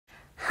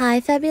Hi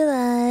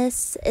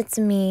Fabulous, it's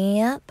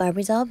me,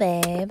 Barbie Doll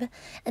Babe,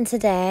 and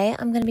today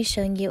I'm going to be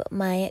showing you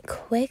my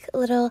quick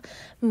little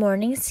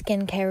morning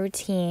skincare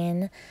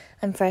routine.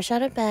 I'm fresh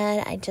out of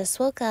bed, I just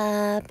woke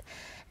up,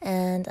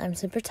 and I'm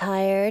super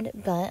tired,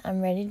 but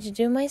I'm ready to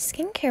do my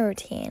skincare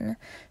routine,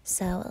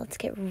 so let's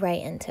get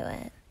right into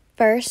it.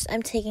 First,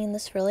 I'm taking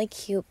this really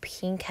cute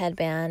pink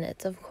headband.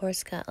 It's of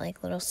course got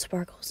like little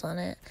sparkles on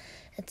it.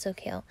 It's so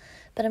cute.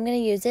 But I'm going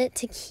to use it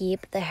to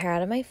keep the hair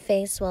out of my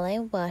face while I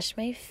wash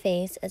my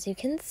face, as you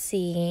can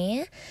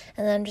see.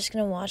 And then I'm just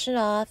going to wash it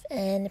off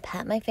and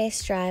pat my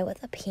face dry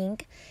with a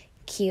pink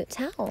cute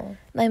towel.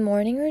 My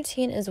morning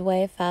routine is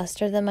way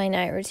faster than my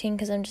night routine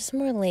because I'm just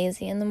more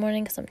lazy in the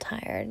morning because I'm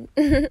tired.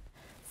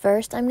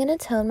 First, I'm going to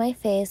tone my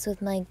face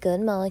with my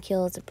Good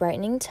Molecules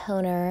Brightening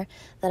Toner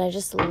that I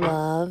just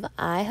love.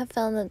 I have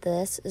found that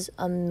this is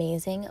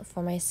amazing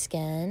for my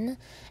skin,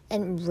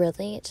 and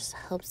really it just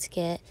helps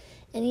get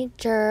any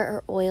dirt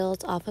or oils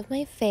off of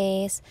my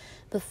face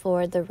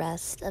before the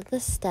rest of the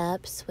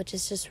steps, which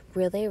is just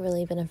really,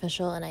 really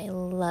beneficial, and I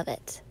love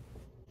it.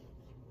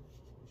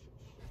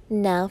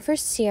 Now for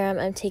serum,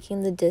 I'm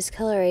taking the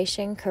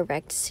Discoloration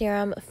Correct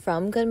Serum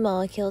from Good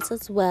Molecules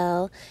as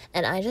well.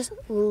 And I just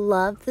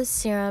love this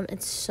serum.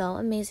 It's so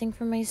amazing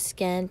for my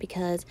skin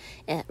because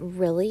it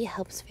really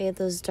helps fade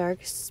those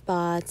dark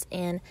spots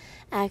and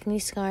acne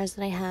scars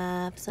that I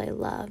have. So I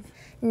love.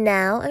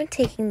 Now I'm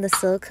taking the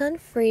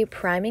silicone-free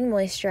priming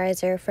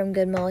moisturizer from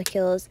Good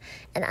Molecules,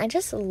 and I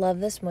just love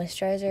this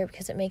moisturizer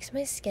because it makes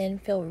my skin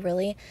feel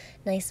really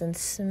nice and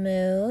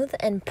smooth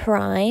and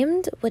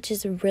primed, which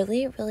is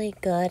really, really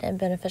good and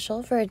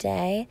beneficial for a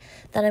day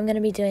that I'm going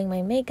to be doing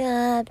my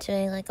makeup,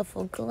 doing like a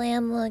full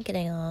glam look,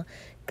 getting all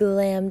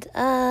glammed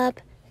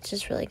up. It's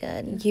just really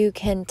good. You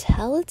can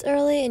tell it's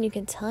early and you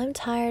can tell I'm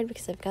tired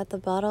because I've got the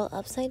bottle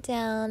upside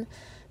down.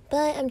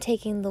 But I'm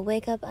taking the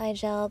Wake Up Eye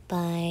Gel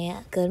by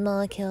Good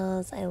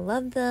Molecules. I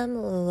love them,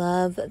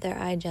 love their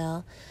eye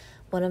gel.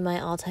 One of my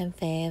all-time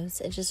faves.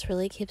 It just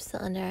really keeps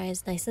the under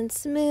eyes nice and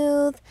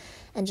smooth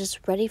and just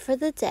ready for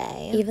the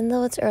day. Even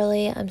though it's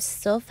early, I'm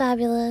still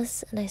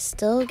fabulous and I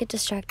still get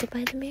distracted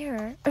by the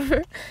mirror.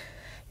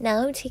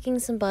 Now I'm taking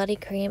some body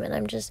cream and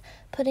I'm just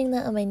putting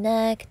that on my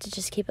neck to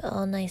just keep it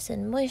all nice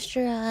and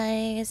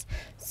moisturized,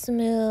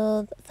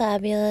 smooth,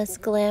 fabulous,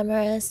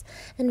 glamorous,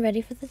 and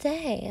ready for the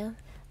day.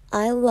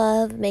 I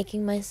love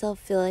making myself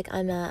feel like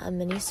I'm at a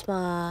mini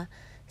spa,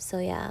 so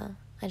yeah,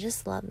 I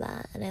just love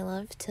that, and I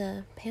love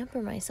to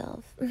pamper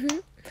myself.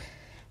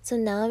 So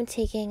now I'm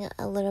taking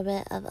a little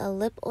bit of a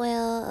lip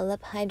oil, a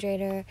lip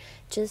hydrator,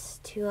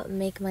 just to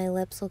make my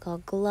lips look all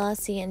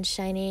glossy and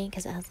shiny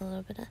because it has a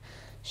little bit of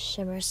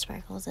shimmer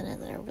sparkles in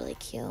it that are really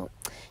cute,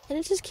 and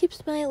it just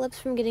keeps my lips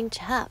from getting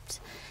chapped.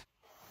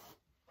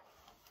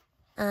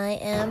 I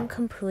am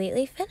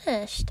completely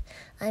finished.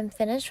 I'm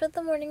finished with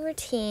the morning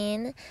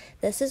routine.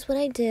 This is what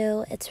I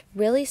do. It's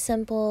really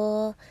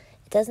simple.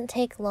 It doesn't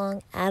take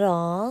long at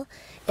all.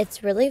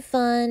 It's really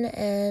fun,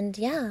 and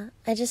yeah,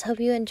 I just hope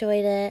you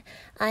enjoyed it.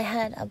 I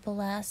had a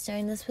blast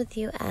doing this with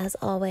you as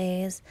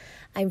always.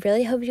 I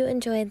really hope you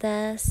enjoyed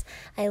this.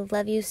 I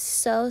love you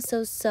so,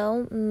 so,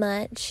 so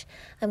much.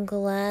 I'm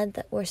glad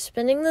that we're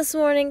spending this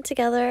morning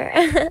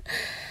together.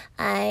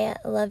 I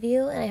love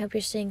you, and I hope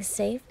you're staying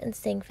safe and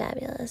staying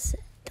fabulous.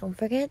 Don't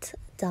forget,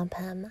 Dom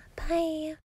Pam. Bye.